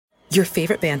Your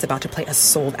favorite band's about to play a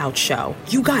sold-out show.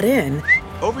 You got in.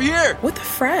 Over here! With a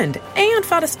friend. And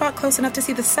found a spot close enough to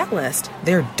see the set list.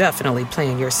 They're definitely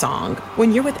playing your song.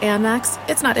 When you're with Amex,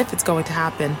 it's not if it's going to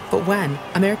happen, but when.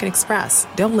 American Express.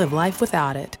 Don't live life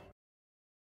without it.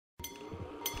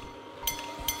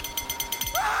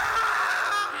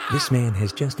 This man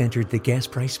has just entered the gas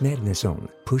price madness zone,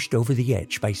 pushed over the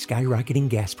edge by skyrocketing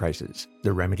gas prices.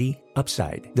 The remedy?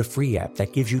 Upside, the free app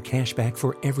that gives you cash back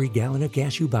for every gallon of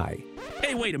gas you buy.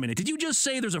 Hey, wait a minute. Did you just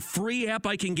say there's a free app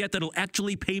I can get that'll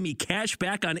actually pay me cash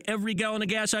back on every gallon of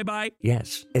gas I buy?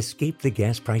 Yes. Escape the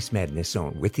gas price madness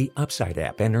zone with the Upside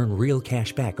app and earn real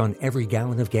cash back on every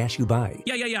gallon of gas you buy.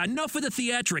 Yeah. Enough of the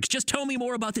theatrics. Just tell me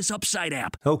more about this Upside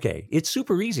app. Okay, it's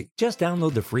super easy. Just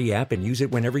download the free app and use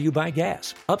it whenever you buy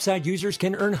gas. Upside users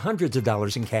can earn hundreds of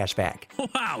dollars in cash back.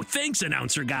 Wow, thanks,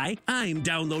 announcer guy. I'm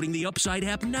downloading the Upside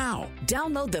app now.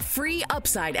 Download the free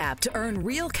Upside app to earn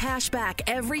real cash back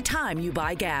every time you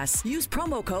buy gas. Use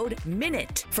promo code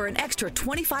MINUTE for an extra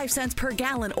 25 cents per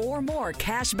gallon or more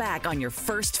cash back on your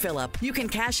first fill-up. You can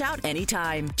cash out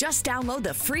anytime. Just download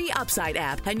the free Upside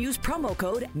app and use promo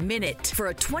code MINUTE for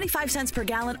a 25 cents per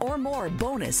gallon or more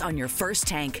bonus on your first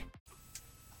tank.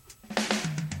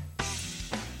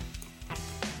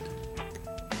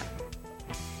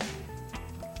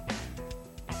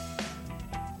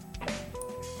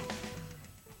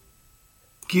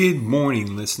 Good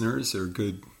morning, listeners, or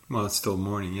well, it's still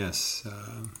morning, yes.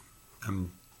 I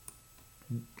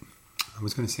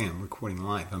was going to say I'm recording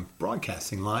live. I'm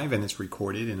broadcasting live, and it's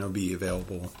recorded, and it'll be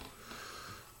available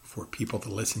for people to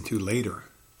listen to later.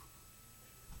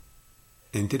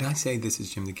 And did I say this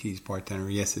is Jim the Keys, bartender?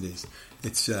 Yes, it is.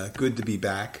 It's good to be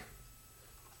back.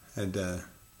 And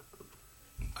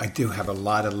I do have a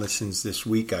lot of listens this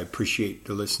week. I appreciate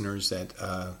the listeners that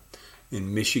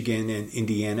in Michigan and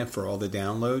Indiana for all the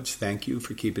downloads. Thank you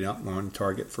for keeping up. We're on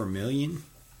target for a million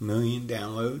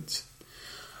downloads.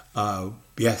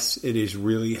 Yes, it is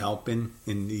really helping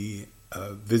in the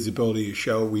visibility of the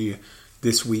show.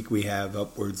 This week we have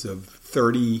upwards of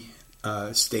 30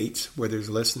 states where there's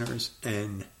listeners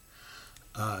and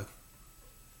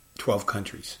 12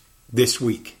 countries this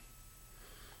week.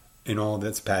 In all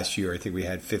this past year, I think we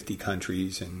had 50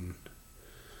 countries and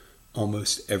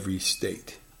almost every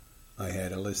state. I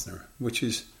had a listener, which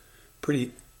is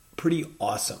pretty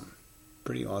awesome.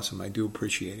 Pretty awesome. I do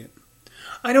appreciate it.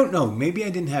 I don't know. Maybe I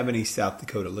didn't have any South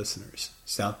Dakota listeners.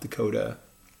 South Dakota,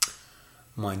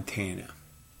 Montana.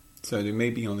 So there may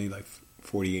be only like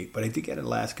 48. But I did get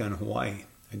Alaska and Hawaii.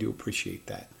 I do appreciate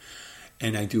that.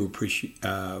 And I do appreciate,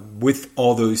 with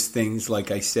all those things, like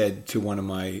I said to one of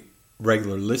my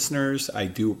regular listeners, I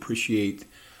do appreciate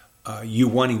you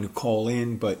wanting to call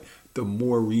in. But the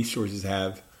more resources I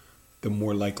have, the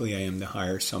more likely I am to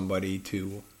hire somebody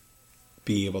to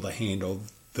be able to handle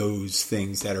those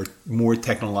things that are more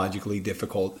technologically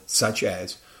difficult, such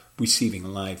as receiving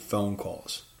live phone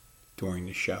calls during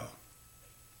the show.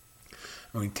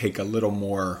 I'm going to take a little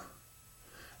more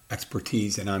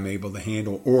expertise than I'm able to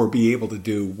handle or be able to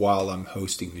do while I'm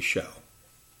hosting the show.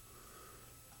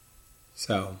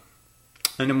 So,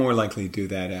 and I'm more likely to do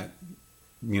that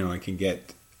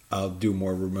I'll do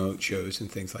more remote shows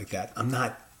and things like that.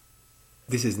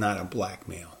 This is not a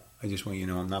blackmail. I just want you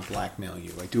to know I'm not blackmailing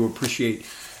you. I do appreciate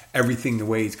everything the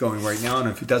way it's going right now. And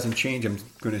if it doesn't change, I'm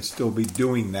going to still be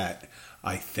doing that,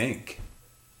 I think.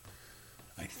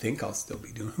 I'll still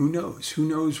be doing. Who knows? Who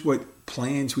knows what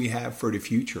plans we have for the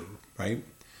future, right?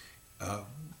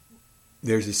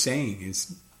 There's a saying,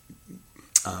 is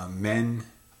men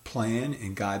plan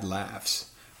and God laughs,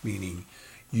 meaning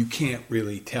you can't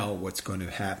really tell what's going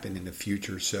to happen in the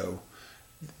future. So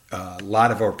a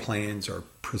lot of our plans are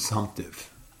presumptive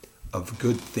of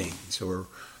good things or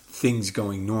things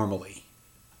going normally,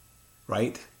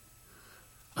 right?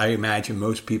 I imagine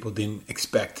most people didn't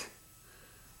expect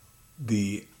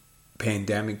the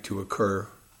pandemic to occur.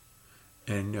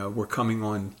 And we're coming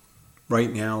on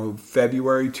right now,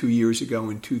 February, 2 years ago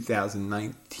in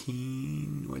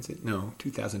 2019,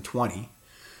 2020.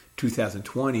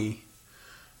 2020,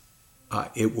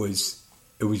 it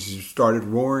started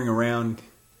roaring around,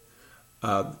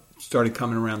 started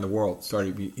coming around the world.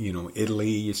 Started, Italy,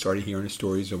 you started hearing the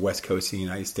stories of West Coast of the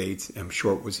United States. I'm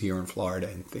sure it was here in Florida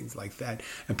and things like that.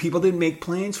 And people didn't make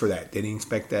plans for that. They didn't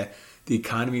expect that the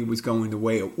economy was going the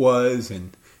way it was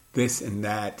and this and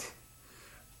that.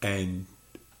 And,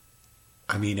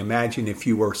 I mean, imagine if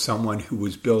you were someone who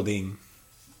was building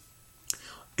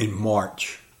in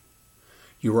March.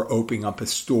 You were opening up a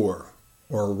store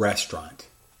or a restaurant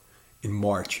in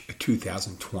March of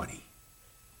 2020.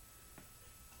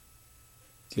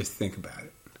 Just think about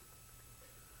it.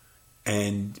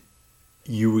 And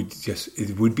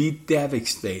it would be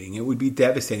devastating. It would be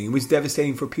devastating. It was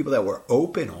devastating for people that were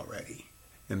open already,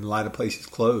 and a lot of places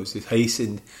closed. It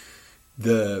hastened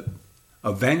the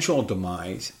eventual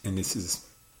demise, and this is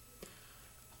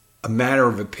a matter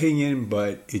of opinion,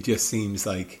 but it just seems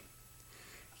like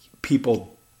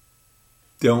people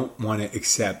don't want to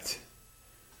accept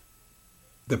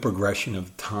the progression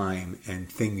of time and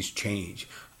things change.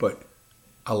 But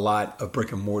a lot of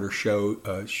brick and mortar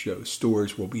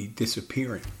stores will be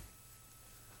disappearing.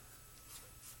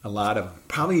 A lot of them.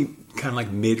 Probably kind of like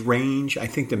mid-range. I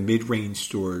think the mid-range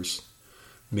stores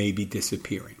may be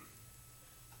disappearing.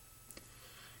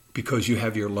 Because you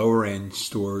have your lower end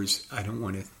stores. I don't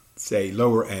want to say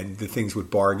lower end, the things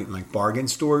with bargain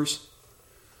stores.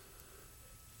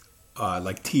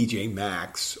 Like TJ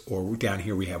Maxx, or down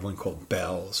here we have one called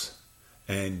Bell's.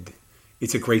 And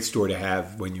it's a great store to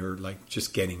have when you're like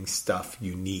just getting stuff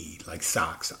you need, like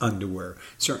socks, underwear,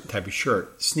 certain type of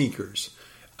shirt, sneakers.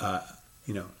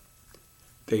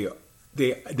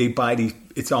 They buy these.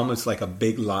 It's almost like a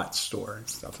Big Lot store and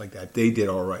stuff like that. They did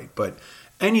all right, but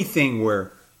anything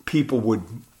where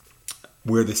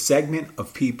where the segment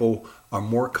of people are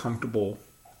more comfortable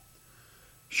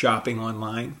shopping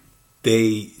online,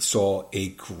 they saw a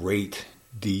great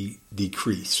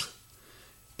decrease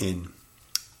in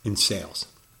sales.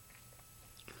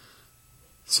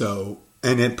 So,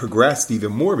 and it progressed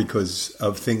even more because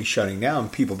of things shutting down.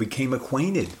 People became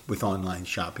acquainted with online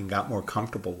shopping, got more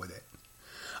comfortable with it.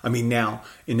 I mean, now,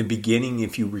 in the beginning,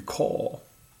 if you recall,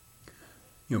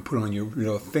 put on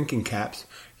your thinking caps,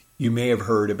 you may have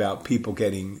heard about people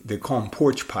they call them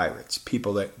porch pirates,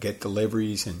 people that get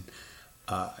deliveries and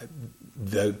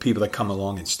the people that come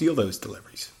along and steal those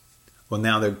deliveries. Well,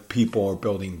 now the people are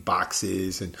building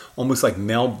boxes and almost like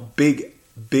big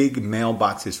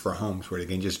mailboxes for homes where they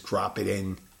can just drop it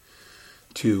in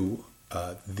to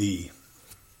a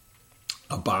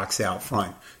box out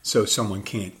front, so someone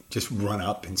can't just run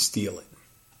up and steal it.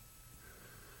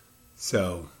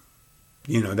 So,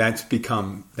 that's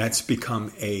become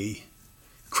a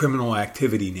criminal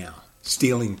activity now.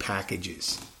 Stealing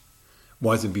packages.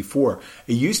 Wasn't before.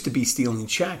 It used to be stealing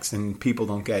checks, and people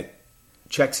don't get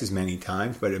checks as many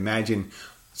times. But imagine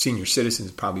senior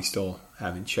citizens probably still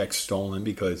having checks stolen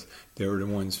because they're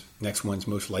the next ones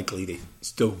most likely to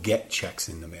still get checks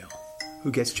in the mail.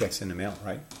 Who gets checks in the mail,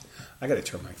 right? I got to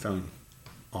turn my phone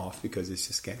off because it's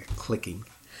just getting clicking.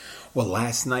 Well,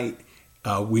 last night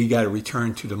we got to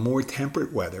return to the more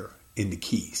temperate weather in the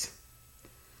Keys,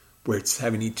 where it's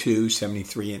 72,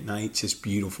 73 at night, just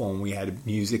beautiful, and we had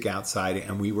music outside,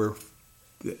 and we were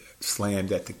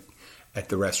slammed at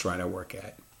the restaurant I work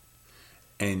at.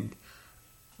 And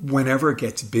whenever it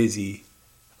gets busy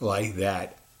like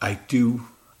that, I do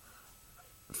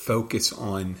focus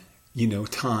on,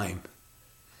 time.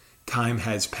 Time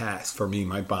has passed for me,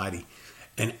 my body,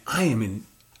 and I am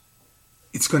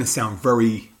it's going to sound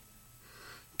very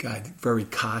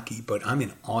cocky, but I'm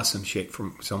in awesome shape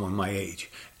for someone my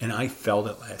age. And I felt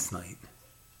it last night.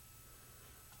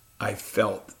 I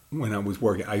felt when I was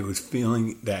working, I was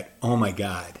feeling that, oh my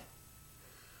God,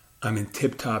 I'm in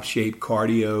tip-top shape,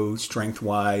 cardio,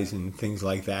 strength-wise, and things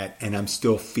like that, and I'm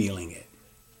still feeling it.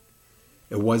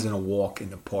 It wasn't a walk in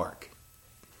the park.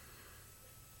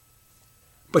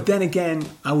 But then again,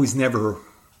 I was never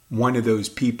one of those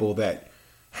people that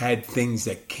had things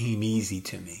that came easy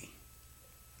to me.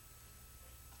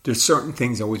 There's certain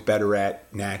things I was better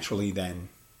at naturally than,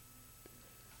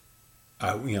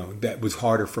 that was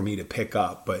harder for me to pick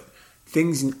up. But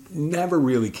things never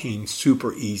really came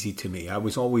super easy to me. I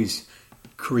was always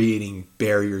creating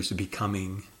barriers to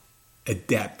becoming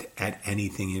adept at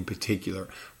anything in particular.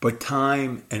 But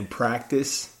time and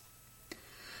practice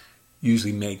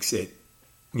usually makes it,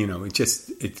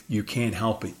 you can't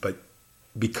help it but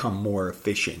become more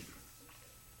efficient.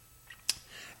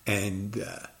 And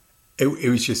it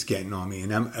was just getting on me.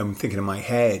 And I'm thinking in my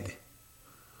head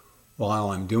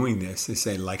while I'm doing this, to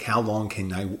say, like, how long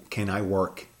can I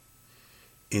work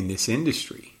in this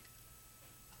industry?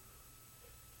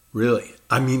 Really?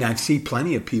 I mean, I've seen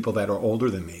plenty of people that are older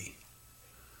than me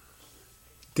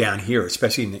down here,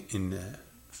 especially in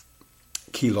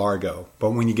Key Largo.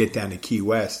 But when you get down to Key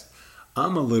West,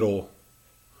 I'm a little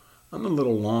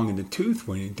long in the tooth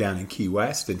when you're down in Key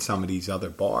West and some of these other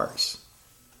bars.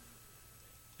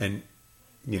 And,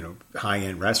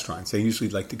 high-end restaurants. They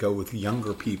usually like to go with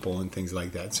younger people and things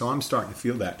like that. So I'm starting to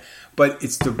feel that. But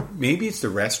maybe it's the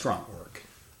restaurant work.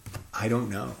 I don't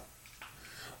know.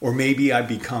 Or maybe I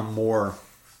become more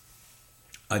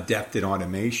adept at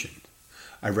automation.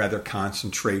 I'd rather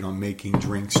concentrate on making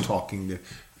drinks, talking to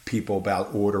people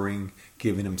about ordering,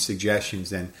 giving them suggestions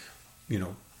than,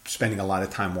 spending a lot of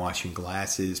time washing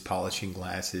glasses, polishing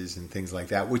glasses, and things like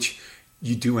that, which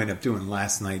you do end up doing.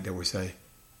 Last night there was a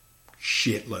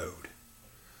shitload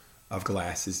of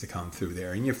glasses to come through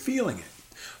there, and you're feeling it.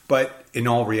 But in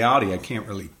all reality, I can't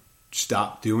really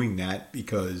stop doing that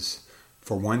because,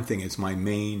 for one thing, it's my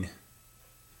main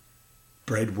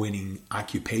breadwinning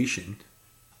occupation,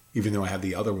 even though I have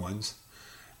the other ones.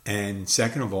 And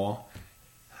second of all,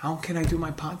 how can I do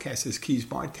my podcast as Keys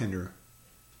Bartender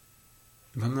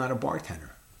if I'm not a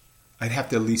bartender? I'd have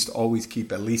to at least always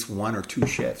keep at least 1 or 2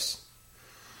 shifts.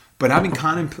 But I've been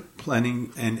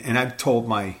contemplating, and I told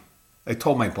my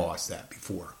boss that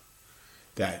before,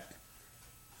 that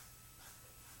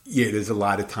yeah, there's a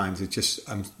lot of times it just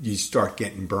you start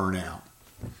getting burnout,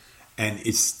 and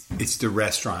it's the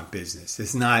restaurant business.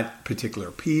 It's not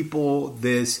particular people.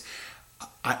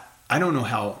 I don't know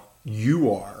how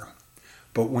you are,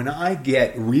 but when I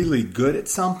get really good at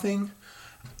something,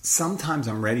 sometimes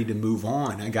I'm ready to move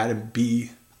on. I got to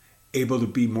be able to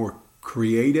be more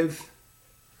creative.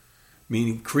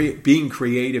 Meaning, being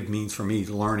creative means for me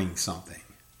learning something.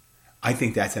 I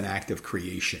think that's an act of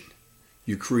creation.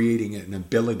 You're creating an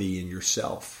ability in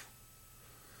yourself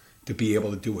to be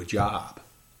able to do a job.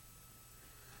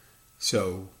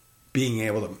 So being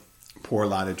able to pour a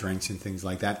lot of drinks and things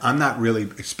like that. I'm not really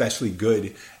especially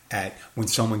good at when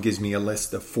someone gives me a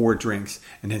list of 4 drinks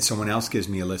and then someone else gives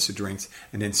me a list of drinks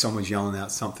and then someone's yelling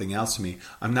out something else to me.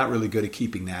 I'm not really good at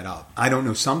keeping that up. I don't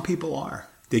know. Some people are.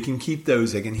 They can keep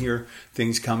those. They can hear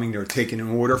things coming. They're taking an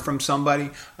order from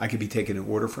somebody. I could be taking an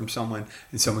order from someone,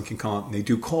 and someone can come up and they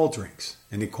do call drinks,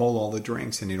 and they call all the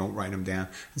drinks, and they don't write them down.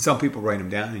 And some people write them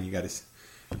down, and you got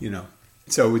to,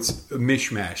 So it's a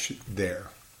mishmash there.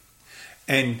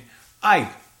 And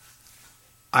I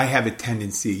have a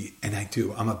tendency, and I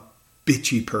do. I'm a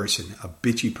bitchy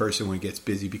person when it gets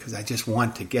busy because I just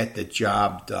want to get the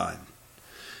job done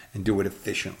and do it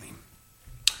efficiently.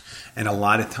 And a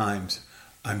lot of times,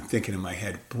 I'm thinking in my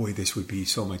head, boy, this would be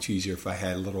so much easier if I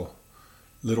had a little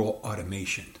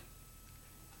automation,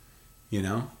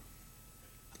 And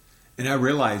I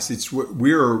realize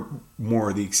we're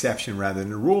more the exception rather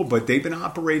than the rule, but they've been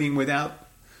operating without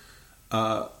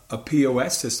a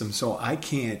POS system, so I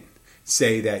can't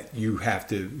say that you have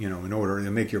to, in order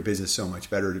to make your business so much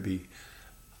better, to be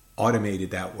automated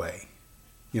that way,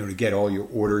 to get all your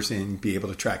orders in, be able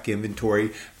to track inventory,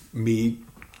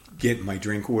 get my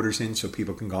drink orders in so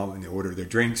people can go and they order their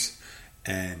drinks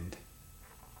and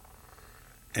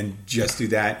just do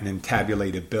that, and then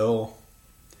tabulate a bill,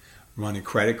 run a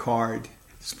credit card,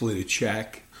 split a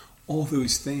check, all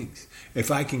those things.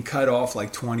 If I can cut off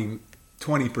like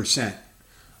 20%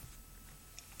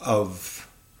 of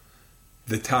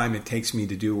the time it takes me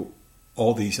to do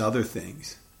all these other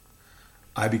things,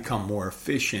 I become more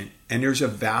efficient, and there's a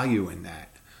value in that.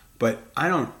 But I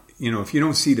don't, if you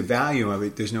don't see the value of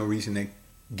it, there's no reason to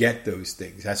get those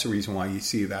things. That's the reason why you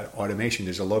see about automation.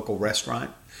 There's a local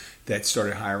restaurant that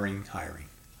started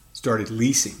started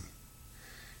leasing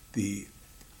the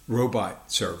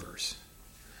robot servers.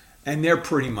 And they're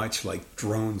pretty much like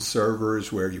drone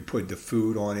servers where you put the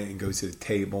food on it and goes to the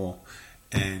table.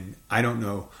 And I don't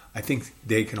know, I think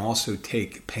they can also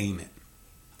take payment,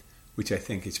 which I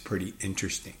think is pretty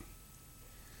interesting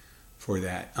for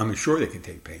that. I'm sure they can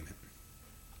take payment.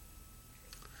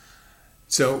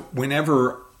 So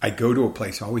whenever I go to a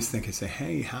place, I always think and say,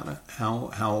 hey,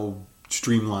 how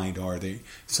streamlined are they?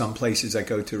 Some places I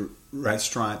go to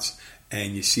restaurants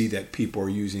and you see that people are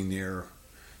using their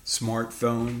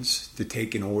smartphones to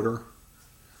take an order.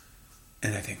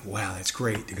 And I think, wow, that's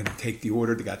great. They're going to take the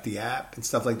order. They got the app and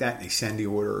stuff like that. And they send the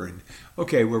order and,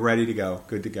 okay, we're ready to go.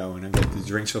 Good to go. And the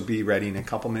drinks will be ready in a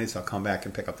couple minutes. I'll come back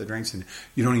and pick up the drinks. And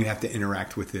you don't even have to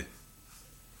interact with the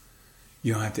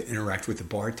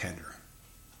bartender.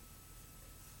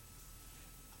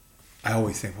 I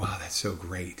always think, wow, that's so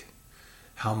great.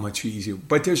 How much easier.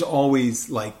 But there's always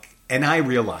and I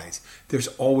realize there's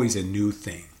always a new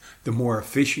thing. The more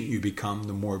efficient you become,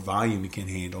 the more volume you can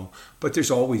handle. But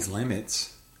there's always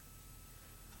limits.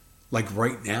 Like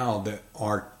right now,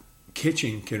 our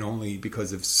kitchen can only,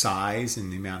 because of size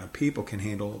and the amount of people, can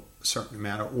handle a certain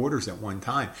amount of orders at one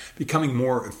time. Becoming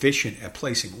more efficient at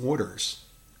placing orders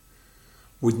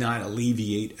would not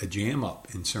alleviate a jam up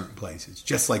in certain places,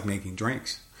 just like making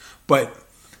drinks. But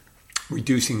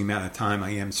reducing the amount of time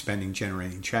I am spending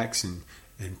generating checks and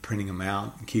printing them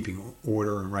out and keeping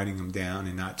order and writing them down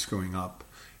and not screwing up,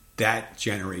 that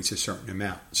generates a certain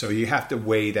amount. So you have to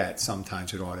weigh that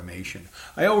sometimes with automation.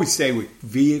 I always say with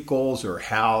vehicles or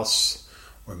house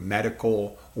or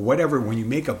medical or whatever, when you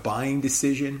make a buying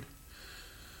decision,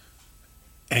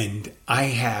 and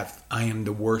I am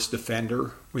the worst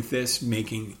offender with this,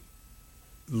 making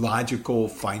logical,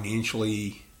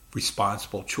 financially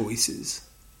responsible choices.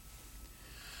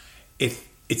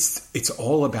 It's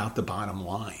all about the bottom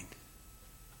line.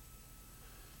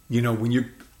 You know, when you're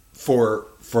for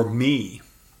me,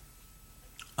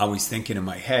 I was thinking in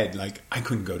my head, like, I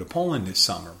couldn't go to Poland this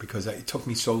summer because it took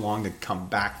me so long to come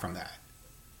back from that,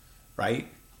 right?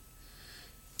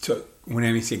 When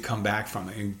I say come back from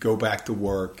it and go back to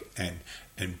work and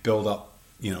build up,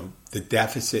 you know, the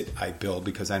deficit I build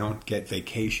because I don't get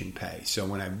vacation pay. So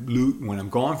when I'm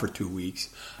gone for 2 weeks,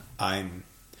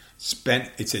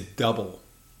 it's a double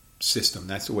system.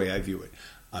 That's the way I view it.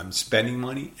 I'm spending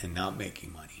money and not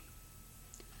making money.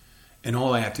 And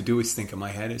all I have to do is think in my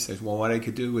head. It says, well, what I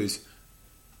could do is,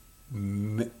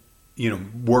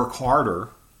 work harder,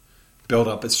 build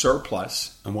up a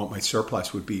surplus, and what my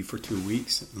surplus would be for 2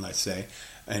 weeks, let's say,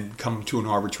 and come to an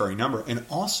arbitrary number. And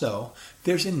also,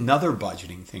 there's another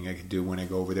budgeting thing I could do when I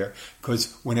go over there,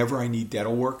 because whenever I need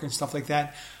dental work and stuff like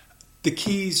that, the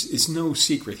keys is no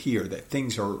secret here that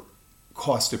things are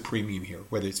cost a premium here,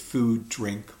 whether it's food,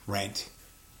 drink, rent,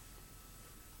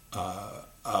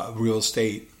 real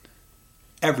estate.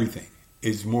 Everything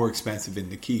is more expensive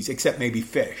in the Keys, except maybe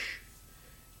fish,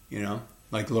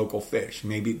 like local fish.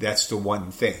 Maybe that's the one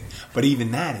thing. But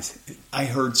even that is, I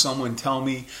heard someone tell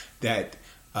me that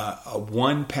a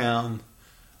 1 pound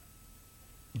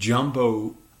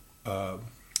jumbo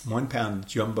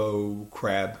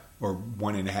crab or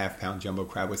 1.5 pound jumbo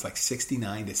crab was like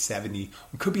 $69 to $70.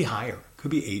 It could be higher. It could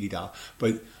be $80.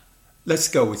 But let's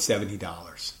go with $70.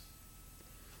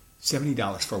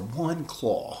 $70 for one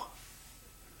claw.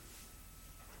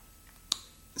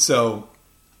 So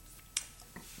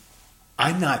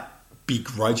I'm not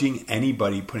begrudging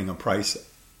anybody putting a price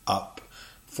up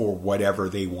for whatever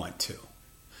they want to.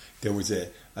 There was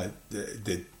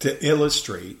to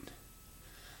illustrate,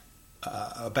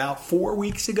 about 4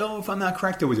 weeks ago, if I'm not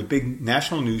correct, there was a big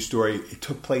national news story. It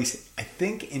took place, I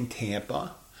think, in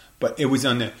Tampa, but it was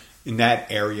in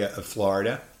that area of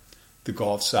Florida, the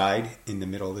Gulf side, in the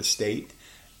middle of the state,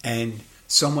 and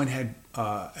someone had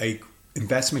a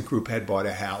investment group had bought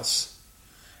a house,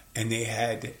 and they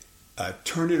had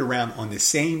turned it around on the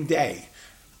same day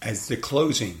as the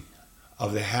closing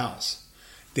of the house.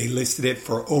 They listed it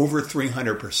for over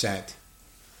 300%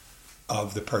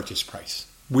 of the purchase price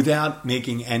without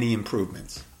making any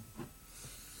improvements.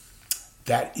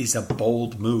 That is a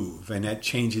bold move, and that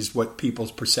changes what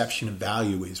people's perception of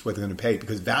value is, what they're going to pay,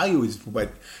 because value is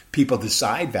what people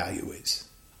decide value is.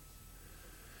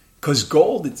 Because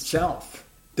gold itself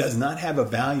does not have a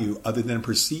value other than a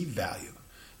perceived value.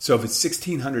 So if it's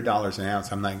 $1,600 an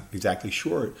ounce, I'm not exactly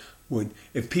sure it would.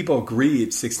 If people agree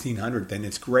it's $1,600, then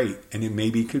it's great, and it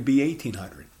maybe could be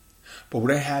 $1,800. But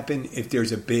what would happen if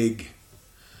there's a big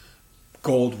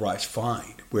gold rush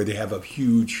find where they have a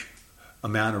huge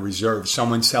amount of reserves?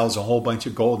 Someone sells a whole bunch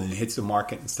of gold and it hits the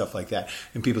market and stuff like that,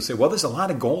 and people say, "Well, there's a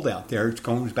lot of gold out there. It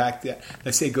goes back.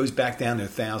 Let's say it goes back down to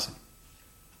 1,000."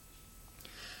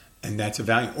 And that's a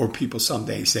value. Or people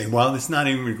someday say, well, it's not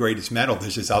even the greatest metal.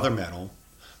 There's this other metal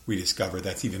we discovered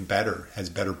that's even better, has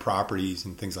better properties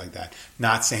and things like that.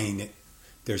 Not saying that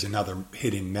there's another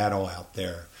hidden metal out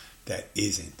there that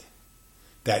isn't.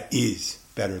 That is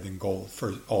better than gold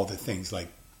for all the things like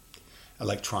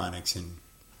electronics and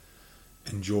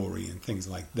jewelry and things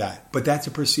like that. But that's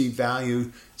a perceived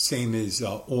value, same as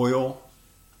oil,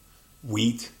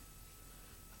 wheat.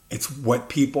 It's what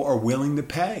people are willing to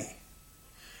pay.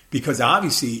 Because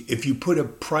obviously, if you put a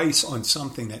price on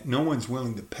something that no one's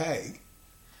willing to pay,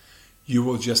 you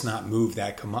will just not move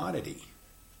that commodity.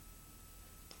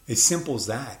 It's simple as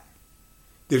that.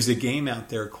 There's a game out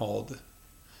there called,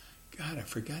 God, I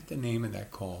forgot the name of that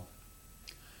call.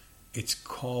 It's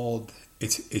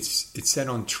set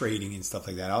on trading and stuff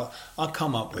like that. I'll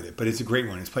come up with it, but it's a great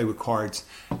one. It's played with cards,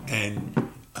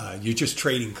 and you're just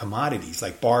trading commodities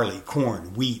like barley,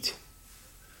 corn, wheat,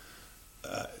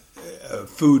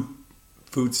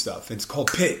 food stuff. It's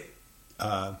called Pit,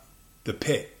 the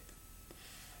Pit,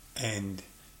 and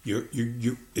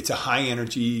it's a high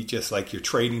energy, just like you're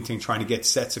trading thing, trying to get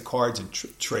sets of cards and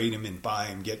trade them and buy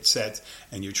them, get sets,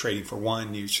 and you're trading for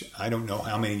one. I don't know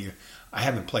how many. I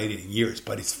haven't played it in years,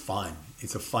 but it's fun.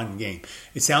 It's a fun game.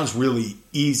 It sounds really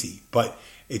easy, but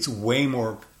it's way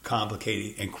more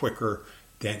complicated and quicker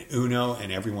than Uno,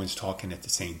 and everyone's talking at the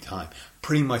same time.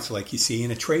 Pretty much like you see in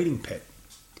a trading pit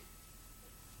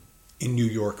in New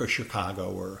York or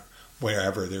Chicago or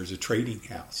wherever there's a trading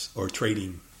house or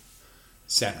trading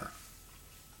center.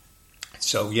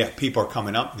 So yeah, people are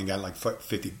coming up and they got like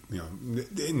 50,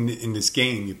 in this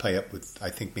game you play up with,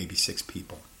 I think, maybe 6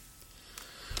 people.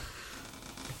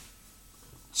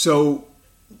 So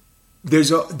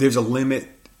there's a limit.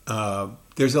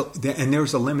 There's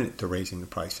a limit to raising the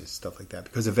prices, stuff like that,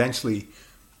 because eventually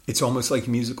it's almost like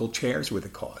musical chairs with a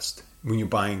cost. When you're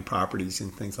buying properties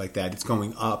and things like that, it's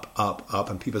going up, up, up,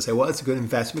 and people say, well, it's a good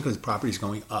investment because the property is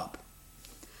going up.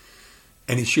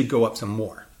 And it should go up some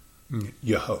more,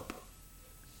 you hope.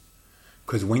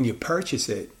 Because when you purchase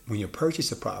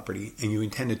a property and you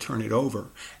intend to turn it over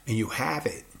and you have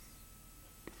it,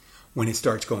 when it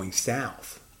starts going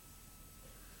south,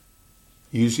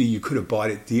 usually you could have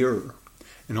bought it dearer,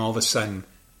 and all of a sudden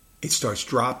it starts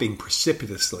dropping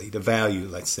precipitously, the value,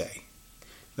 let's say.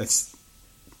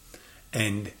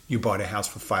 And you bought a house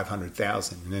for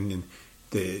 $500,000, and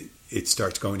then it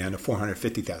starts going down to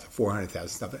 $450,000, $400,000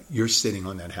 stuff. You're sitting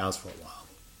on that house for a while,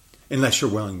 unless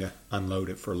you're willing to unload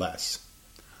it for less,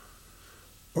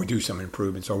 or do some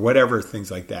improvements, or whatever, things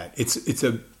like that. It's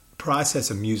a process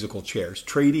of musical chairs,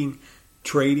 trading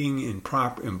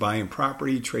in buying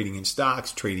property, trading in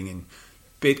stocks, trading in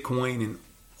Bitcoin, and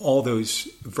all those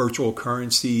virtual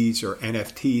currencies or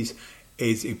NFTs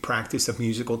is a practice of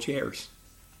musical chairs.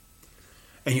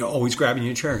 And you're always grabbing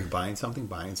your chair, you're buying something,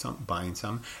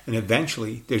 and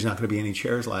eventually there's not going to be any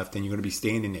chairs left, and you're going to be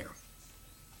standing there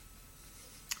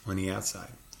on the outside.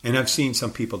 And I've seen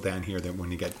some people down here that when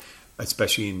they get,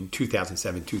 especially in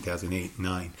 2007, 2008,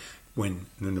 2009, when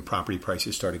the property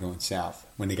prices started going south,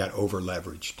 when they got over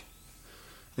leveraged,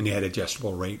 and they had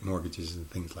adjustable rate mortgages and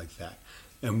things like that.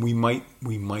 And we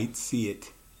might see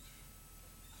it.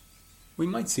 We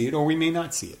might see it, or we may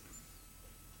not see it.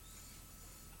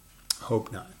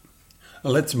 Hope not.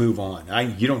 Well, let's move on.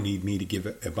 You don't need me to give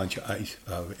a bunch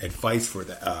of advice for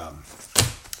the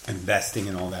investing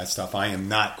and all that stuff. I am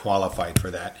not qualified for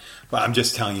that. But I'm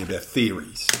just telling you the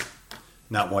theories,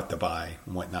 not what to buy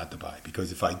and what not to buy.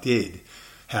 Because if I did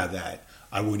have that,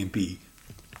 I wouldn't be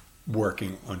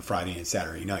working on Friday and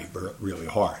Saturday night really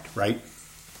hard, right?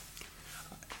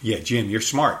 Yeah, Jim, you're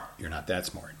smart. You're not that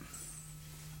smart.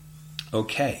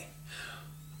 Okay.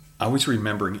 I was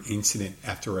remembering an incident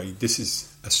this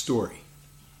is a story,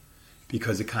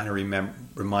 because it kind of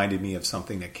reminded me of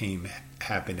something that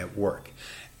happened at work.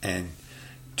 And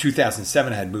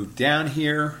 2007, I had moved down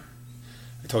here.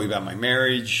 I told you about my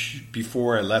marriage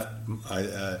before I left.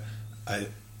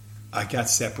 I got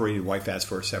separated. Wife asked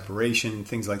for a separation,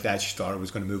 things like that. She thought I was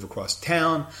going to move across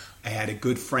town. I had a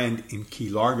good friend in Key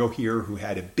Largo here who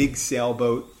had a big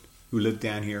sailboat, who lived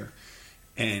down here.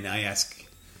 And I asked,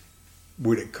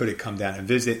 could it come down and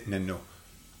visit? And then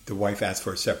the wife asked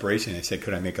for a separation. I said,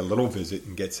 could I make a little visit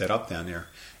and get set up down there?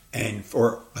 And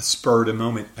for a spur of the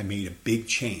moment, I made a big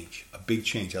change. I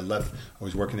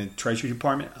was working in the Treasury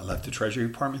Department. I left the Treasury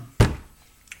Department.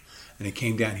 And I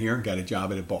came down here and got a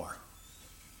job at a bar.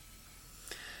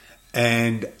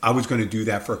 And I was going to do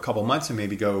that for a couple months and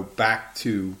maybe go back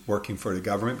to working for the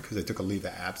government, because I took a leave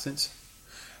of absence,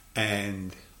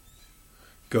 and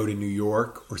go to New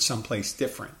York or someplace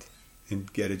different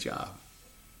and get a job.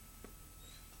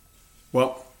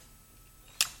 Well,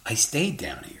 I stayed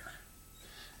down here.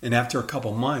 And after a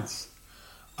couple months,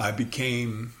 I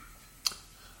became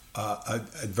a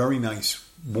very nice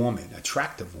woman,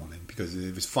 attractive woman, because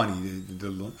it was funny.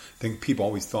 The thing, people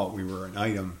always thought we were an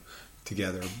item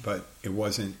together, but it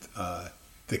wasn't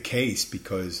the case,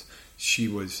 because she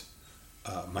was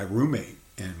my roommate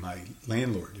and my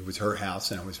landlord. It was her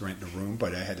house, and I was renting a room,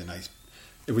 but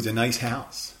it was a nice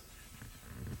house.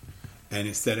 And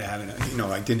instead of having,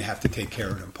 I didn't have to take care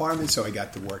of an apartment, so I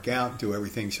got to work out, do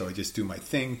everything, so I just do my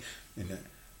thing, and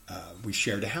we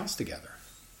shared a house together.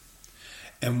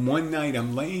 And one night,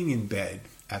 I'm laying in bed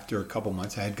after a couple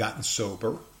months. I had gotten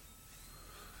sober.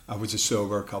 I was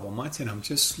sober a couple months, and I'm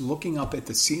just looking up at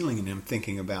the ceiling, and I'm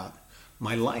thinking about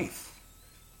my life.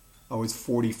 I was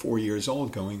 44 years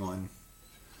old, going on,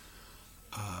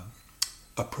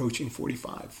 approaching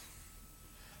 45.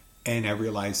 And I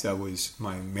realized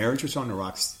my marriage was on the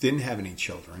rocks, didn't have any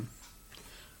children.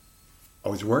 I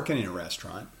was working in a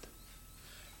restaurant,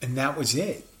 and that was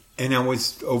it. And I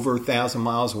was over 1,000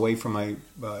 miles away from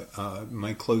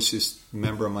my closest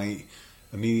member of my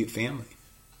immediate family.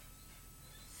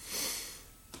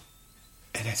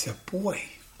 And I said, boy,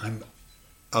 I'm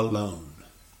alone.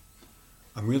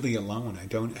 I'm really alone. I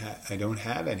don't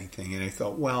have anything. And I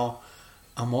thought, well,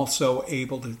 I'm also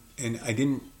able to, and I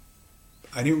didn't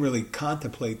really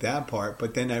contemplate that part,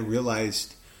 but then I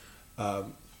realized, but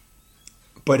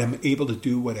I'm able to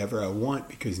do whatever I want,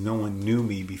 because no one knew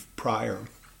me prior.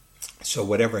 So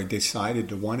whatever I decided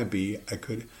to want to be, I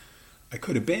could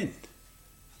have been.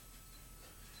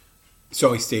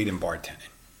 So I stayed in bartending.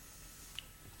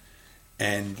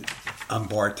 And I'm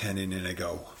bartending, and I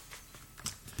go,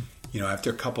 after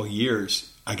a couple of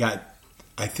years, I got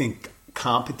I think,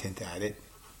 competent at it,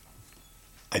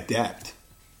 adept.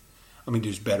 I mean,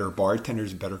 there's better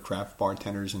bartenders, better craft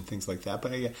bartenders and things like that,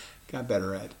 but I got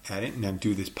better at it. And I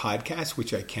do this podcast,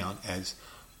 which I count as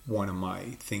one of my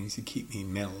things to keep me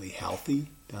mentally healthy,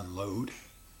 to unload.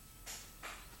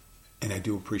 And I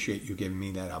do appreciate you giving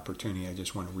me that opportunity. I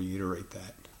just want to reiterate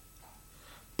that.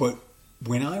 But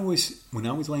when I was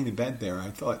laying in bed there, I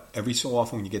thought every so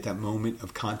often when you get that moment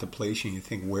of contemplation, you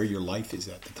think where your life is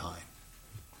at the time.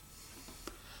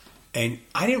 And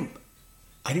I didn't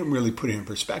really put it in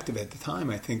perspective at the time.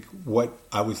 I think what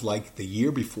I was like the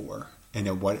year before and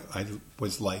then what I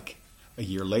was like a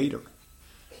year later.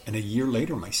 And a year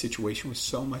later, my situation was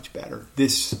so much better.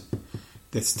 This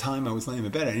time I was laying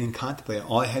in bed, I didn't contemplate it.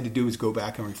 All I had to do was go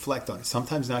back and reflect on it.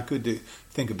 Sometimes not good to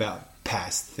think about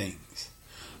past things.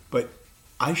 But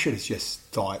I should have just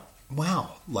thought,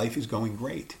 wow, life is going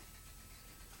great.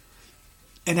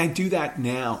 And I do that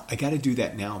now. I got to do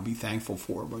that now and be thankful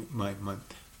for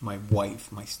my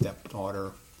wife, my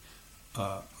stepdaughter,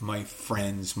 my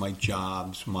friends, my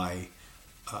jobs, my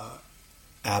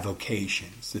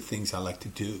avocations, the things I like to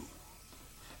do,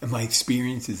 and my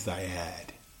experiences that I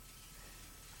had.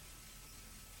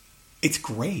 It's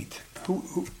great.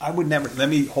 I would never. Let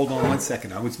me hold on 1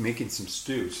 second. I was making some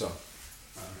stew, so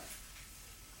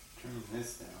turning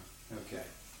this down. Okay.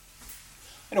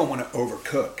 I don't want to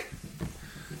overcook.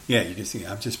 Yeah, you can see.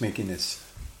 I'm just making this.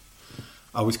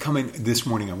 I was coming this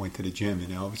morning. I went to the gym,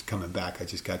 and I was coming back. I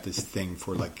just got this thing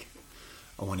for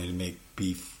I wanted to make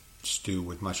beef stew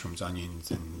with mushrooms,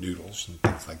 onions, and noodles and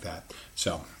things like that.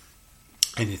 So,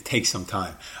 and it takes some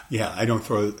time. Yeah, I don't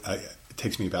throw. It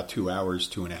takes me about 2 hours,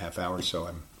 2.5 hours. So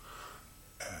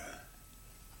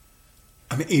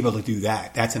I'm able to do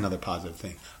that. That's another positive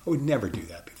thing. I would never do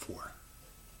that before.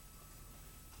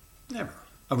 Never.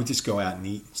 I would just go out and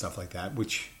eat and stuff like that,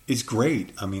 which is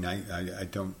great. I mean, I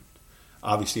don't.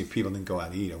 Obviously, if people didn't go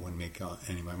out to eat, I wouldn't make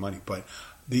any of my money. But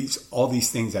all these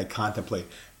things I contemplate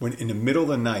when in the middle of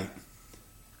the night,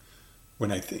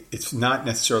 when I think it's not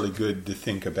necessarily good to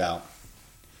think about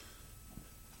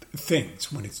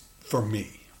things when it's for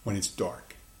me when it's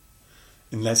dark,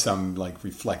 unless I'm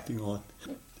reflecting on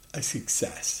a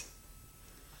success.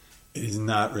 It is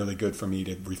not really good for me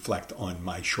to reflect on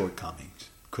my shortcomings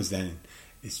because then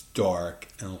it's dark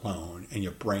and alone, and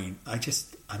your brain. I'm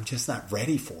just not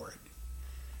ready for it.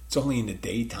 It's only in the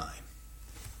daytime.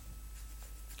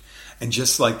 And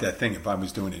just like that thing, if I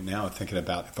was doing it now, thinking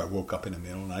about if I woke up in the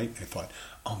middle of the night, I thought,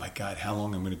 oh my God, how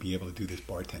long am I going to be able to do this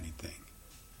bartending thing?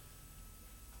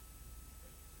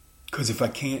 Because if I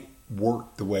can't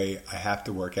work the way I have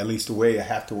to work, at least the way I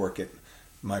have to work at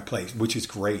my place, which is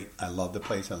great. I love the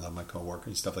place. I love my coworkers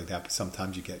and stuff like that. But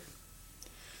sometimes you get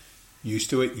used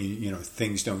to it. You know,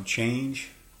 things don't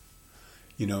change.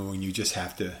 You know, and you just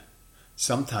have to,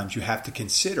 sometimes you have to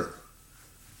consider.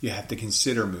 You have to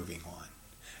consider moving on.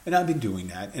 And I've been doing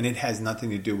that. And it has nothing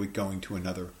to do with going to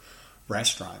another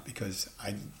restaurant because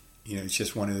it's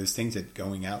just one of those things that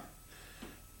going out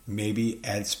maybe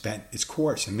had spent its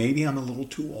course. And maybe I'm a little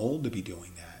too old to be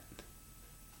doing that.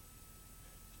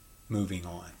 Moving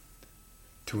on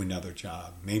to another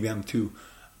job. Maybe I'm too...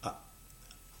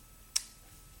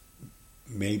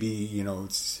 maybe,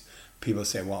 it's... People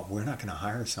say, well, we're not going to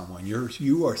hire someone.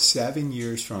 You are 7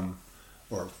 years from...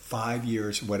 or 5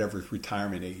 years, whatever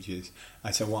retirement age is.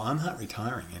 I said, well, I'm not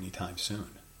retiring anytime soon.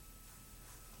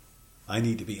 I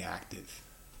need to be active.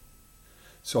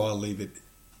 So I'll leave it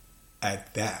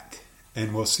at that.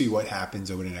 And we'll see what happens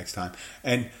over the next time.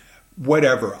 And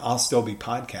whatever, I'll still be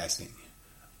podcasting.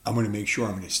 I'm going to make sure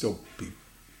I'm going to still be,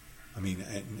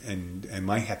 and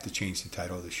might have to change the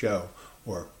title of the show.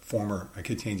 Or I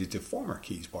could change it to former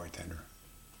Keys bartender.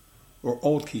 Or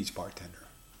old Keys bartender.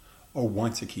 Or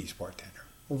once a Keys bartender.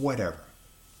 Or whatever.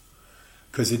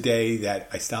 Because the day that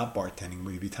I stop bartending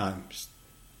will be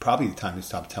probably the time to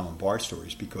stop telling bar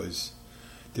stories because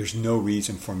there's no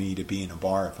reason for me to be in a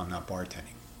bar if I'm not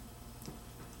bartending.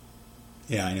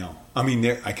 Yeah, I know.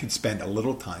 I could spend a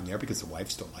little time there because the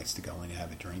wife still likes to go in and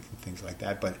have a drink and things like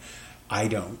that, but I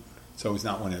don't. So it's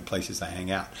not one of the places I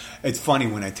hang out. It's funny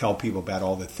when I tell people about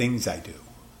all the things I do.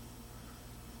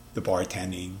 The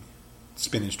bartending,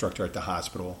 spin instructor at the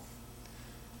hospital,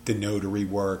 the notary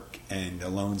work and the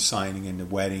loan signing and the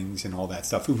weddings and all that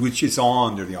stuff, which is all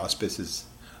under the auspices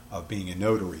of being a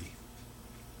notary.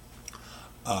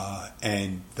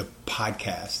 And the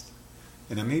podcast.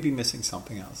 And I may be missing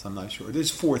something else. I'm not sure.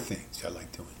 There's 4 things I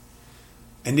like doing.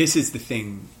 And this is the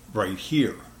thing right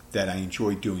here that I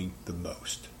enjoy doing the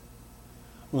most.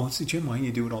 Well, it's the gym. Why do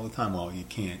you do it all the time? Well, you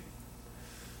can't.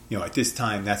 At this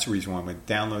time, that's the reason why I'm with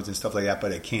downloads and stuff like that.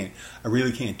 But I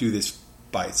really can't do this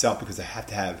by itself because I have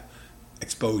to have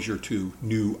exposure to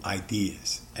new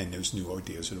ideas, and those new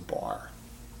ideas are the bar,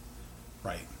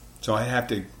 right? So I have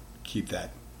to keep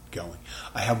that going.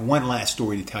 I have one last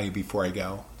story to tell you before I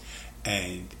go,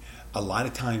 and a lot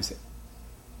of times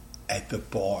at the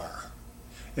bar,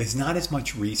 it's not as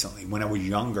much recently. When I was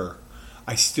younger,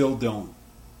 I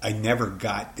never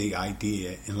got the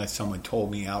idea unless someone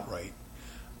told me outright,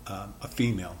 a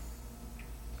female,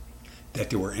 that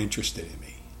they were interested in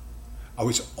me. I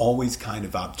was always kind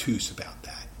of obtuse about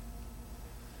that.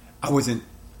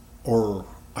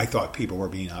 I thought people were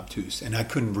being obtuse, and I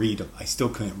couldn't read them. I still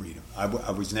couldn't read them.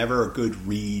 I was never a good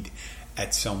read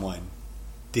at someone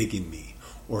digging me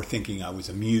or thinking I was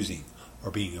amusing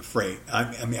or being afraid.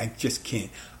 I mean, I just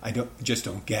can't. Just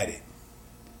don't get it.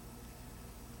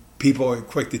 People are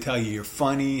quick to tell you you're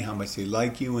funny, how much they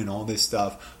like you, and all this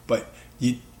stuff, but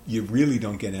you really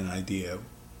don't get an idea.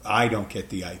 I don't get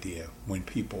the idea when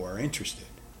people are interested.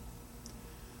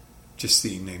 Just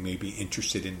seeing they may be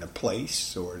interested in the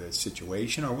place or the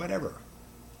situation or whatever.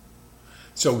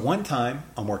 So one time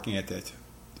I'm working at the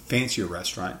fancier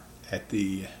restaurant at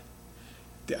the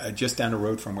just down the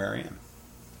road from where I am,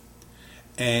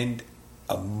 and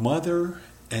a mother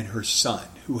and her son,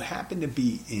 who happened to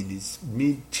be in his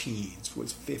mid-teens,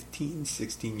 was 15,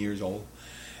 16 years old,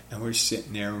 and we're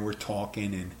sitting there and we're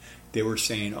talking, and they were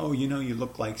saying, "Oh, you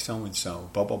look like so and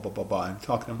so." Blah blah blah blah blah. I'm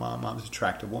talking to mom. Mom's an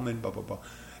attractive woman. Blah blah blah.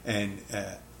 And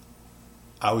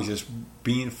I was just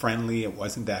being friendly. It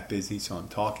wasn't that busy, so I'm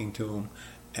talking to him,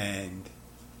 and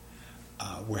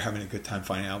we're having a good time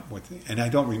finding out and I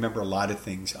don't remember a lot of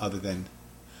things other than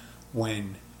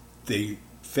when they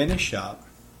finish up,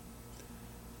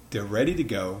 they're ready to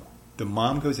go. The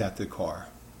mom goes out to the car.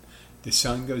 The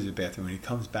son goes to the bathroom. When he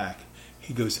comes back,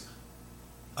 he goes,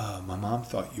 "My mom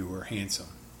thought you were handsome,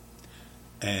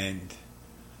 and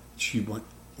she wanted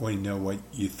to know what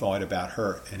you thought about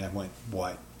her." And I went,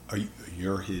 "What?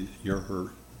 You're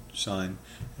her son,"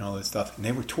 and all this stuff. And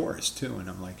they were tourists too. And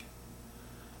I'm like,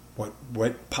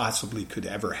 "What possibly could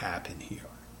ever happen here?"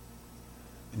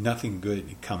 Nothing good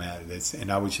had come out of this.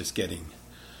 And I was just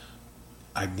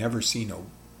I've never seen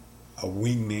a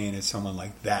wingman as someone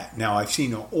like that. Now I've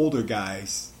seen older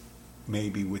guys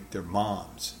maybe with their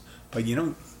moms, but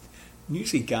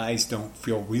usually guys don't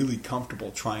feel really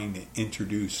comfortable trying to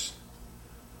introduce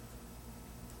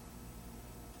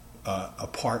a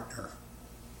partner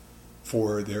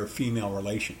for their female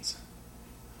relations.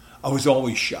 I was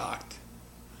always shocked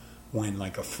when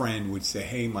like a friend would say,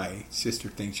 "Hey, my sister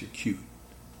thinks you're cute."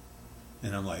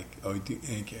 And I'm like, "Oh,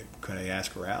 could I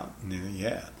ask her out?" And then,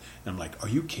 "Yeah." And I'm like, "Are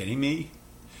you kidding me?"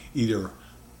 Either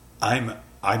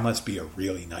I must be a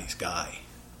really nice guy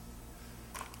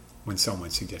when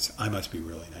someone suggests I must be a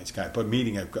really nice guy. But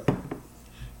meeting a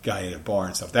guy at a bar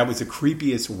and stuff, that was the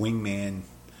creepiest wingman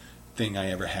thing I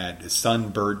ever had. The son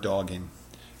bird dogging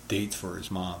dates for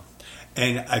his mom.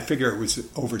 And I figure it was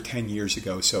over 10 years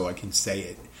ago, so I can say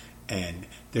it. And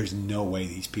there's no way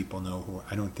these people know who.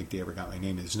 I don't think they ever got my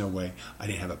name. There's no way. I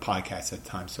didn't have a podcast at the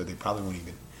time, so they probably won't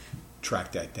even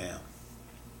track that down.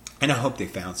 And I hope they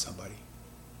found somebody.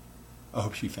 I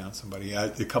hope she found somebody. A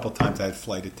couple times I had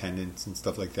flight attendants and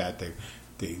stuff like that.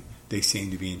 They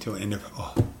seem to be into it, and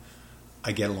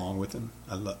I get along with them.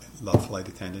 I love flight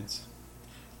attendants.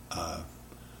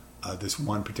 This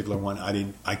one particular one,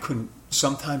 I couldn't.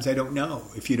 Sometimes I don't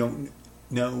know. If you don't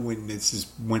know,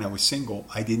 when I was single,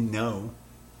 I didn't know,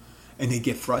 and they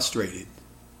get frustrated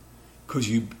because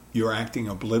you're acting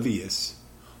oblivious,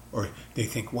 or they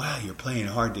think, "Wow, you're playing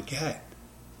hard to get."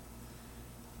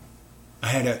 I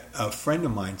had a friend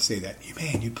of mine say that,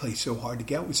 "Man, you play so hard to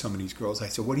get with some of these girls." I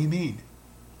said, "What do you mean?"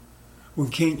 "Well,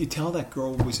 can't you tell that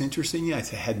girl was interested in you?" I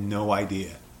said, "I had no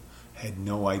idea. Had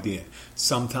no idea."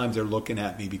 Sometimes they're looking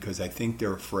at me because I think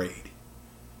they're afraid.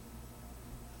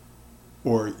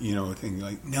 Or, things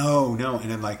like, no.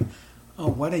 And I'm like, "Oh,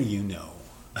 what do you know?"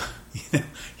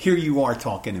 Here you are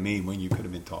talking to me when you could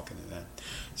have been talking to them.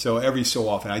 So every so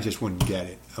often, I just wouldn't get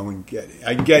it.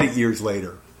 I get it years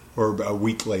later or a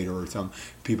week later or something.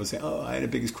 People say, "Oh, I had the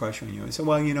biggest crush on you." I said,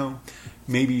 "Well,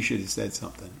 maybe you should have said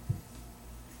something."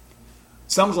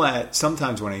 So I'm glad.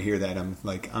 Sometimes when I hear that, I'm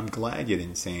like, I'm glad you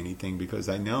didn't say anything because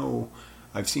I know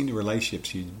I've seen the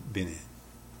relationships you've been in.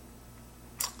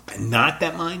 Not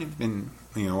that mine have been,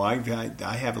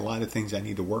 I have a lot of things I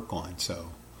need to work on.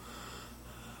 So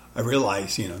I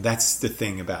realize, that's the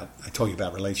thing I told you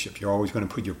about relationships. You're always going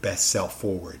to put your best self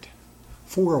forward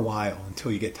for a while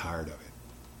until you get tired of it.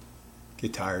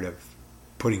 Get tired of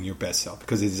putting your best self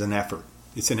because it's an effort.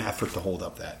 It's an effort to hold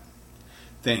up that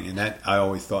thing. And that I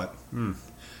always thought, you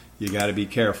got to be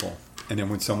careful. And then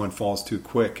when someone falls too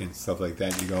quick and stuff like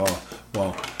that, you go, oh,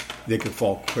 well, they could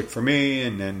fall quick for me,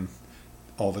 and then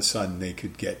all of a sudden they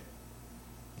could get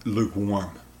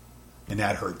lukewarm, and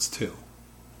that hurts too.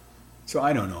 So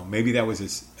I don't know. Maybe that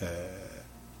was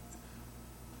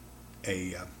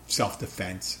a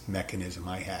self-defense mechanism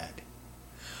I had.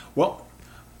 Well,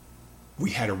 we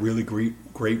had a really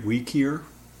great week here.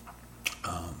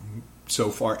 So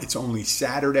far, it's only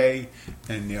Saturday,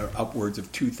 and there are upwards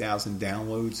of 2,000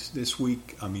 downloads this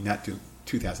week. I mean, not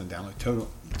 2,000 downloads,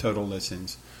 total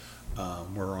listens.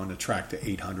 We're on the track to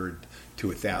 800 to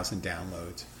 1,000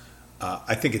 downloads.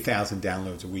 I think 1,000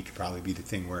 downloads a week could probably be the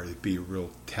thing where it'd be a real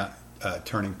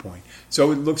turning point.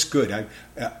 So it looks good.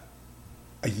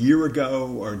 A year ago,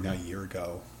 or not a year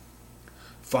ago,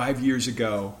 5 years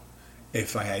ago,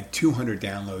 if I had 200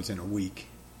 downloads in a week,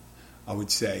 I would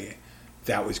say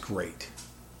that was great.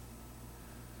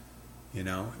 You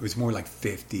know, it was more like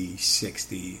 50,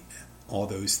 60, all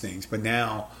those things. But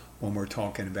now, when we're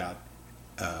talking about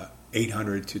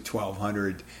 800 to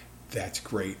 1,200, that's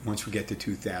great. Once we get to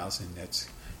 2,000,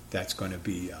 that's going to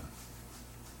be,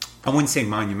 I wouldn't say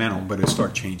monumental, but it'll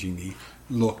start changing the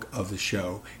look of the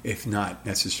show, if not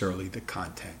necessarily the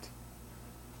content.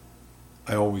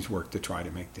 I always work to try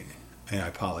to make and I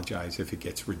apologize if it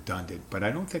gets redundant, but I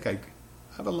don't think I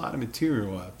have a lot of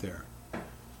material out there.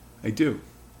 I do.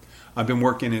 I've been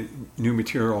working at new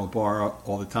material at the bar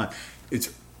all the time.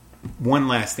 It's one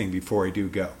last thing before I do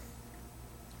go.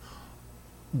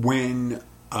 When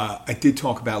I did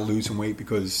talk about losing weight,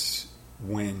 because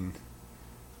when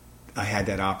I had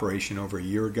that operation over a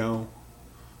year ago,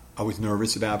 I was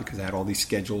nervous about it because I had all these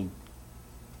scheduled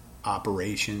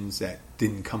operations that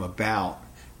didn't come about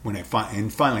when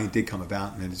finally it did come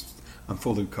about, and I'm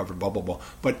fully recovered, blah, blah, blah.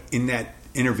 But in that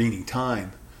intervening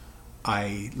time,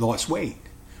 I lost weight.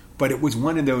 But it was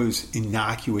one of those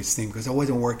innocuous things because I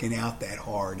wasn't working out that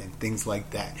hard and things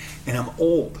like that. And I'm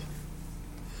old.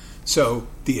 So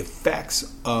the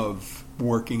effects of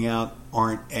working out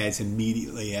aren't as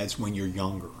immediately as when you're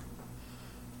younger.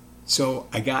 So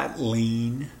I got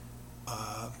lean.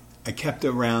 I kept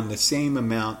around the same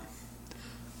amount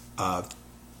of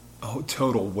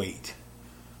total weight,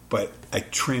 but I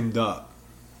trimmed up.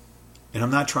 And I'm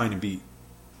not trying to be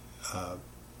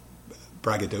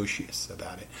braggadocious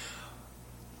about it.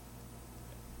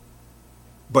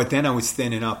 But then I was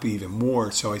thinning up even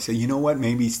more, so I said, you know what,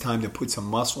 maybe it's time to put some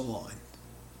muscle on.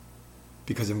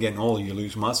 Because I'm getting older, you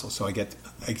lose muscle. So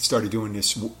I started doing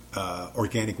this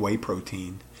organic whey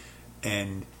protein,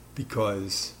 and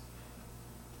because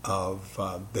of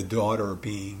the daughter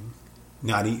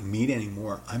not eating meat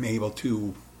anymore, I'm able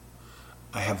to,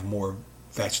 I have more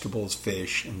vegetables,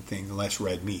 fish, and things, less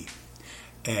red meat.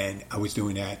 And I was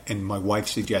doing that, and my wife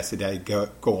suggested that I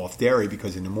go off dairy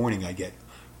because in the morning I get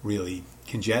really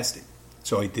congested.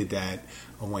 So I did that.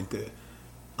 I went to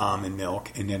almond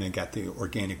milk, and then I got the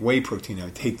organic whey protein. I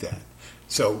would take that.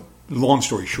 So long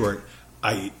story short,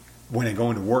 when I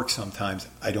go into work sometimes,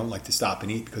 I don't like to stop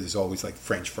and eat because it's always like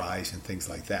French fries and things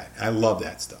like that. I love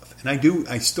that stuff. And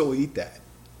I still eat that.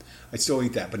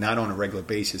 But not on a regular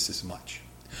basis as much.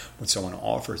 When someone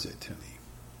offers it to me,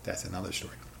 that's another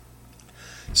story.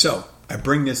 So I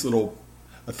bring this little,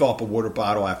 I fill up a water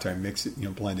bottle after I mix it,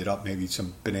 blend it up, maybe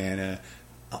some banana,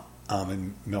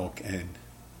 almond milk, and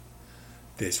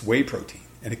this whey protein.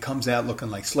 And it comes out looking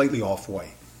like slightly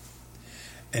off-white.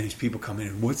 And these people come in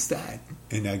and, what's that?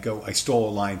 And I stole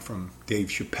a line from Dave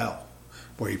Chappelle,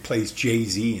 where he plays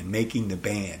Jay-Z in Making the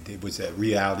Band. It was a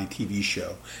reality TV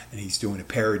show, and he's doing a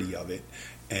parody of it.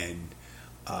 And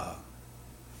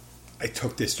I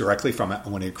took this directly from it. I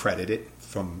want to credit it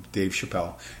from Dave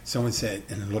Chappelle. Someone said,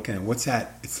 and I'm looking at, what's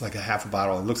that? It's like a half a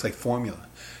bottle. It looks like formula.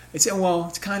 I said, well,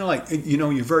 it's kind of like,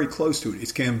 you're very close to it.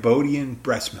 It's Cambodian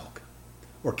breast milk,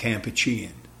 or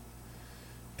Campuchian.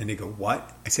 And they go,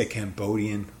 what? I said,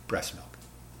 Cambodian breast milk.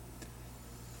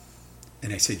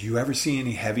 And I said, you ever see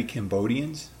any heavy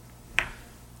Cambodians?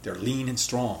 They're lean and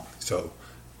strong. So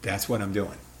that's what I'm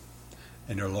doing.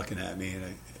 And they're looking at me,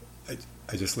 and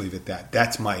I just leave it at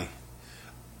that.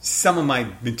 Some of my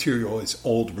material is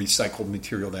old recycled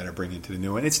material that I bring into the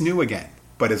new. And it's new again.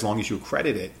 But as long as you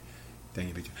credit it, then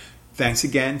you be. Thanks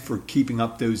again for keeping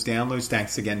up those downloads.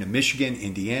 Thanks again to Michigan,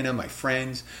 Indiana, my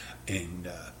friends, and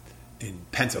in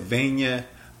Pennsylvania,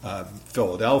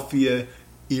 Philadelphia,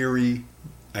 Erie.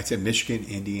 I said Michigan,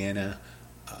 Indiana,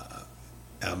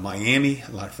 Miami.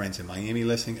 A lot of friends in Miami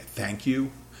listening. Thank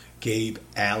you. Gabe,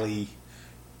 Allie,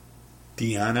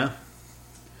 Deanna.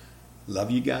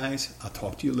 Love you guys. I'll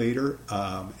talk to you later.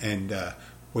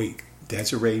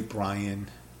 Desiree, Brian,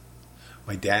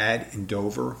 my dad in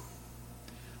Dover,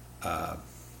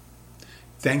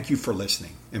 Thank you for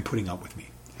listening and putting up with me.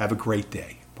 Have a great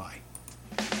day. Bye.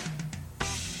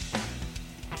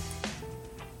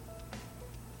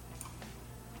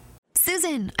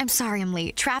 Susan, I'm sorry I'm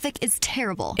late. Traffic is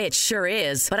terrible. It sure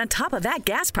is. But on top of that,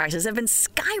 gas prices have been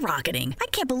skyrocketing. I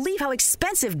can't believe how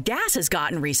expensive gas has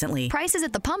gotten recently. Prices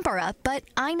at the pump are up, but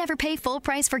I never pay full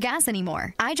price for gas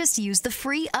anymore. I just use the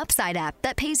free Upside app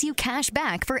that pays you cash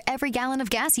back for every gallon of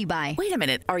gas you buy. Wait a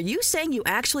minute. Are you saying you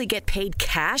actually get paid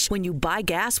cash when you buy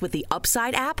gas with the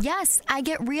Upside app? Yes, I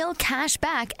get real cash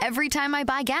back every time I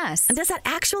buy gas. And does that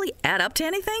actually add up to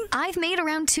anything? I've made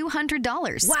around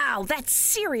 $200. Wow, that's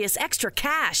serious extra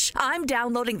cash. I'm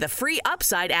downloading the free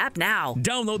Upside app now.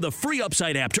 Download the free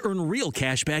Upside app to earn real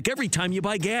cash back every time you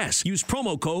buy gas. Use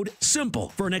promo code SIMPLE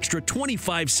for an extra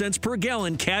 25 cents per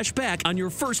gallon cash back on your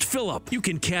first fill-up. You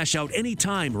can cash out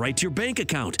anytime right to your bank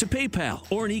account, to PayPal,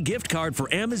 or an e-gift card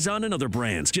for Amazon and other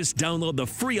brands. Just download the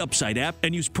free Upside app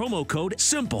and use promo code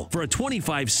SIMPLE for a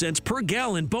 25 cents per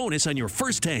gallon bonus on your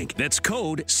first tank. That's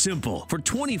code SIMPLE for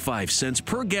 25 cents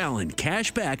per gallon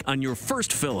cash back on your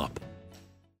first fill-up.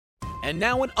 And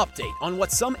now an update on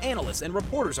what some analysts and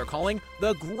reporters are calling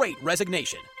the Great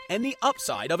Resignation and the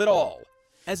upside of it all.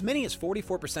 As many as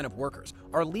 44% of workers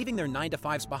are leaving their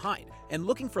 9-to-5s behind and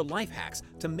looking for life hacks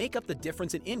to make up the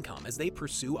difference in income as they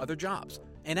pursue other jobs.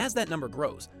 And as that number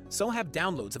grows, so have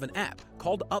downloads of an app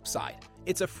called Upside.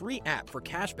 It's a free app for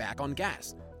cash back on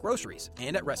gas, groceries,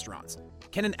 and at restaurants.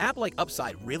 Can an app like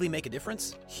Upside really make a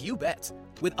difference? You bet.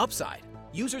 With Upside,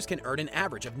 users can earn an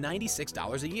average of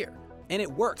 $96 a year. And it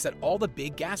works at all the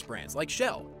big gas brands like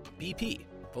Shell, BP,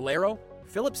 Valero,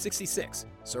 Phillips 66,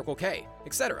 Circle K,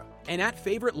 etc. And at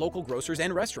favorite local grocers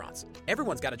and restaurants.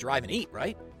 Everyone's got to drive and eat,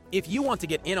 right? If you want to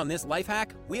get in on this life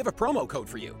hack, we have a promo code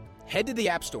for you. Head to the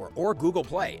App Store or Google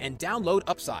Play and download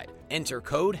Upside. Enter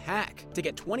code HACK to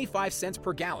get 25 cents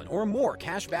per gallon or more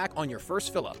cash back on your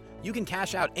first fill-up. You can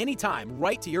cash out anytime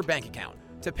right to your bank account,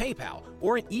 to PayPal,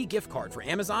 or an e-gift card for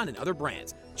Amazon and other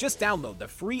brands. Just download the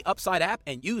free Upside app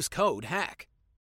and use code HACK.